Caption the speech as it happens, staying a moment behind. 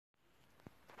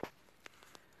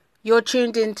You're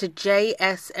tuned in to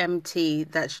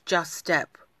JSMT, that's Just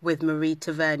Step, with Marie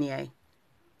Tavernier.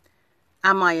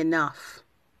 Am I enough?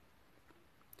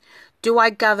 Do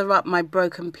I gather up my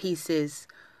broken pieces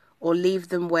or leave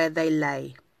them where they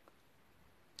lay?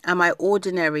 Am I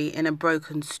ordinary in a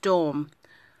broken storm,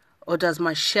 or does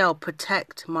my shell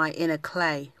protect my inner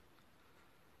clay?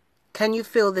 Can you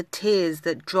feel the tears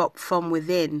that drop from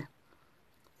within,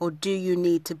 or do you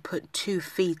need to put 2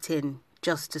 feet in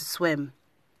just to swim?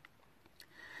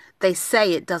 They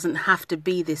say it doesn't have to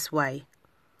be this way.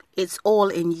 It's all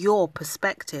in your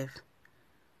perspective.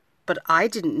 But I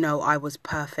didn't know I was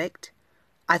perfect.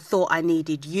 I thought I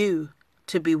needed you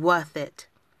to be worth it.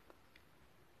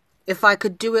 If I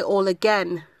could do it all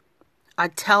again,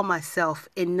 I'd tell myself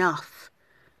enough.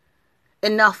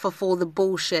 Enough of all the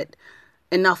bullshit.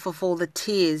 Enough of all the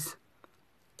tears.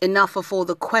 Enough of all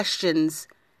the questions.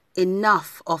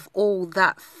 Enough of all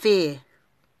that fear.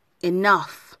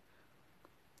 Enough.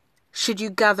 Should you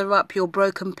gather up your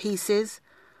broken pieces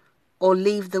or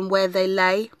leave them where they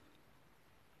lay?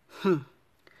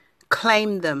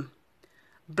 Claim them,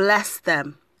 bless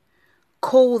them,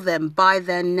 call them by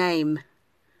their name,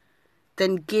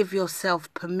 then give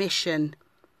yourself permission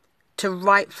to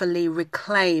rightfully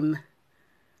reclaim,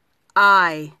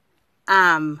 I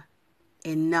am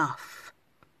enough.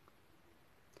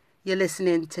 You're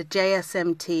listening to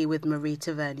JSMT with Marie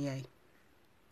Tavernier.